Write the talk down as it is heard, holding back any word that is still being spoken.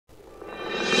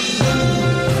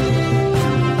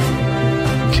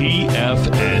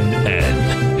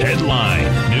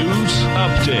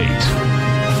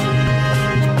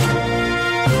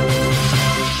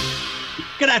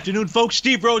afternoon, folks.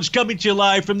 Steve Rhodes coming to you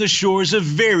live from the shores of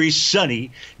very sunny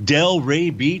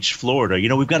Delray Beach, Florida. You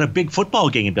know, we've got a big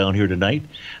football game down here tonight.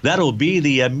 That'll be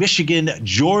the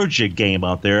Michigan-Georgia game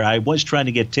out there. I was trying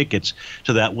to get tickets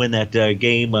to that when that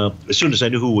game, as soon as I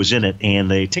knew who was in it, and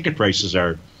the ticket prices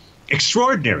are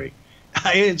extraordinary.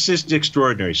 It's just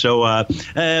extraordinary. So,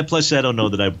 plus, I don't know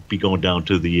that I'd be going down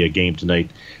to the game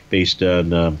tonight based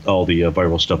on all the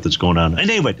viral stuff that's going on. And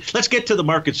anyway, let's get to the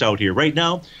markets out here. Right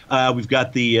now, we've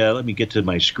got the let me get to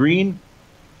my screen.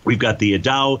 We've got the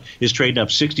Dow is trading up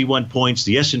 61 points.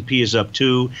 The S&P is up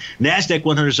 2. NASDAQ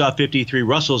 100 is up 53.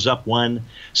 Russell's up 1.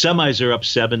 Semis are up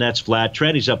 7. That's flat.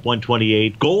 Trendy's up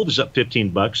 128. Gold is up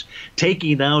 $15.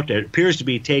 It appears to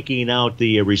be taking out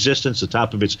the resistance, the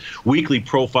top of its weekly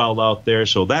profile out there.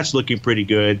 So that's looking pretty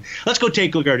good. Let's go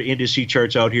take a look at our indice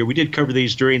charts out here. We did cover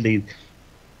these during the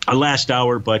last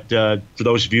hour, but for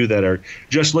those of you that are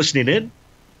just listening in,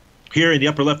 here in the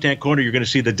upper left-hand corner, you're going to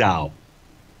see the Dow.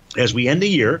 As we end the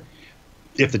year,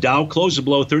 if the Dow closes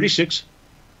below 36,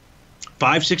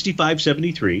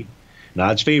 565.73, and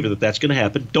odds favor that that's going to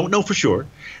happen, don't know for sure,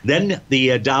 then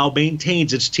the Dow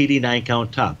maintains its TD9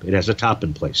 count top. It has a top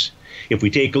in place. If we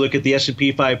take a look at the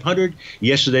S&P 500,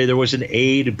 yesterday there was an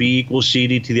A to B equals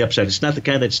CD to the upside. It's not the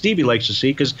kind that Stevie likes to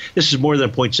see because this is more than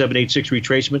a 0.786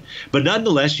 retracement. But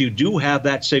nonetheless, you do have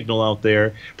that signal out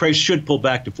there. Price should pull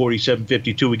back to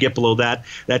 47.52. We get below that.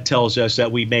 That tells us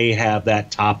that we may have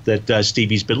that top that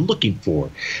Stevie's been looking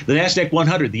for. The NASDAQ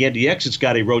 100, the NDX, it's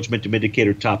got a Rhodes Momentum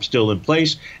Indicator top still in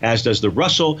place, as does the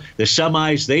Russell. The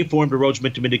semis, they formed a Rhodes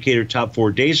Momentum Indicator top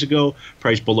 4 days ago.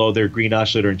 Price below their green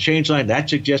oscillator and change line. That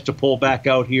suggests a pull back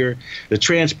out here. The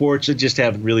transports just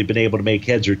haven't really been able to make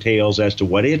heads or tails as to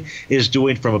what it is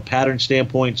doing from a pattern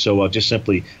standpoint, so I'll just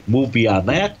simply move beyond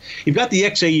that. You've got the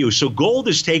XAU. So gold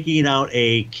is taking out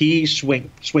a key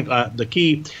the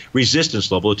key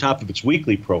resistance level, the top of its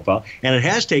weekly profile, and it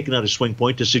has taken out a swing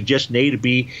point to suggest an A to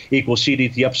B equals CD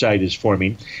to the upside is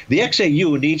forming. The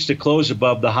XAU needs to close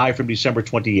above the high from December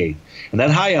 28th, and that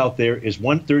high out there is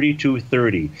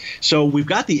 132.30. So we've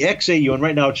got the XAU, and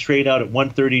right now it's traded out at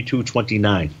 132.29,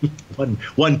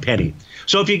 one penny.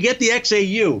 So if you get the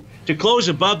XAU to close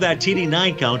above that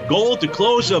TD9 count, gold to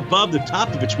close above the top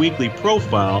of its weekly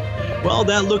profile, well,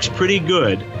 that looks pretty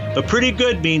good. But pretty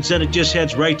good means that it just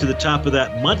heads right to the top of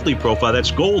that monthly profile.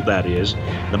 That's gold, that is.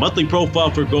 The monthly profile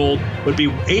for gold would be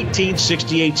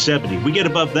 1868.70. We get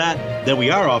above that, then we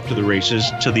are off to the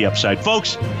races to the upside.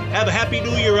 Folks, have a happy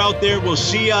new year out there. We'll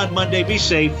see you on Monday. Be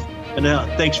safe. And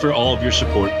thanks for all of your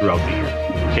support throughout the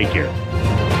year. Take care.